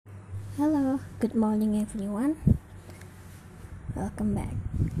Hello, good morning everyone. Welcome back.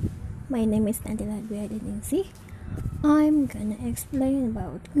 My name is Nandila Dwi. I'm gonna explain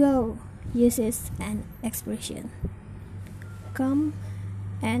about go, uses and expression. Come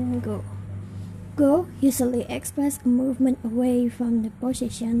and go. Go usually express a movement away from the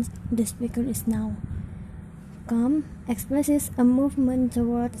position the speaker is now. Come expresses a movement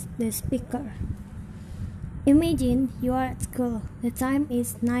towards the speaker. Imagine you are at school. The time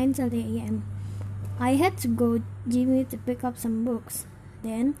is 9:30 a.m. I had to go Jimmy to pick up some books.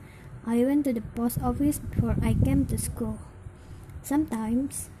 Then I went to the post office before I came to school.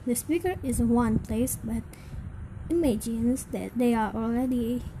 Sometimes the speaker is in one place but imagines that they are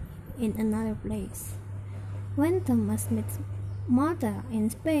already in another place. When Thomas meets Martha in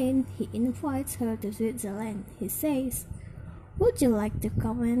Spain, he invites her to Switzerland. He says, "Would you like to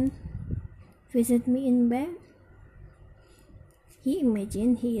come and visit me in bed?" He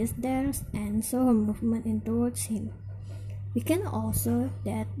imagines he is there and saw her movement in towards him. We can also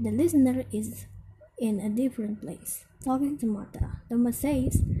that the listener is in a different place, talking to Martha. Thomas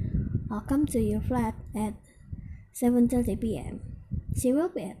says, "I'll come to your flat at 7:30 p.m. She will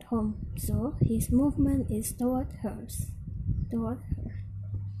be at home, so his movement is toward her.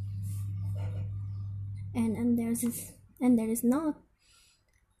 And there is not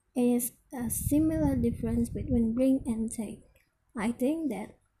is a similar difference between bring and take. I think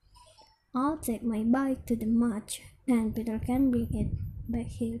that I'll take my bike to the match and Peter can bring it back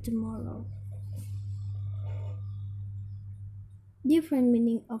here tomorrow. Different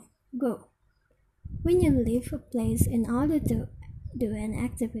meaning of go. When you leave a place in order to do an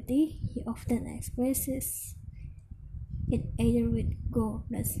activity, you often expresses it either with go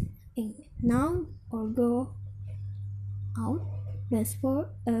plus a noun or go out plus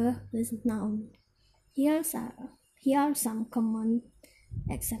for a plus noun. Here are some common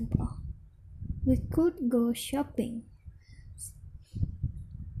examples. We could go shopping.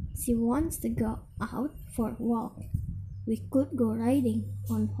 She wants to go out for a walk. We could go riding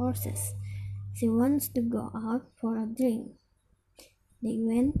on horses. She wants to go out for a drink. They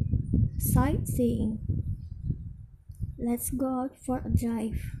went sightseeing. Let's go out for a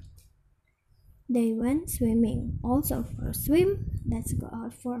drive. They went swimming. Also for a swim. Let's go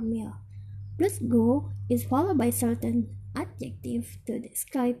out for a meal. Plus go is followed by certain adjective to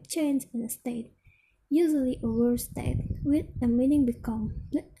describe change in a state, usually a word state with a meaning become.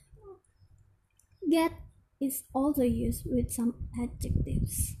 Get is also used with some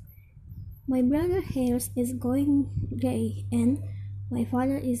adjectives. My brother hair is going gray and my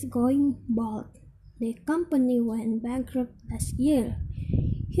father is going bald. The company went bankrupt last year.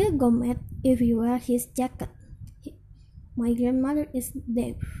 He'll go mad if you wear his jacket. My grandmother is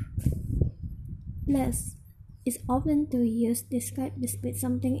deaf. Plus is often to use describe the speed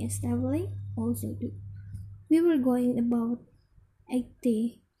something is traveling. Also do. We were going about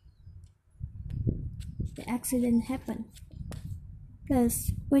 80. The accident happened.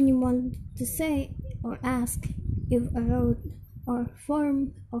 Plus, when you want to say or ask if a road or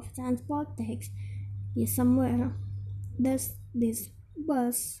form of transport takes you somewhere, does this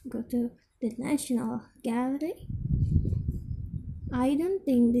bus go to the National Gallery? I don't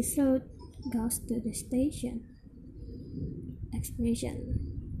think this road goes to the station. Expression.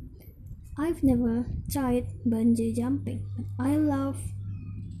 I've never tried bungee jumping, but I love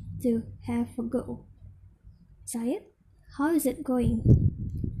to have a go. Try it? How is it going?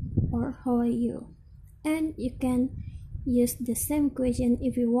 Or how are you? And you can use the same question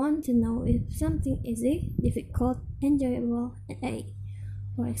if you want to know if something is difficult, enjoyable, and A.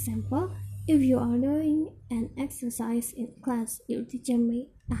 For example, if you are doing an exercise in class, your teacher may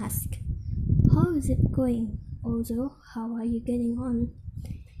ask, "How is it going?" Also, "How are you getting on?"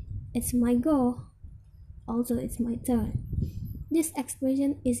 It's my go. Also, it's my turn. This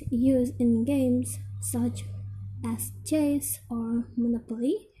expression is used in games such as chess or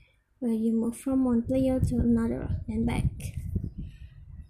Monopoly, where you move from one player to another and back.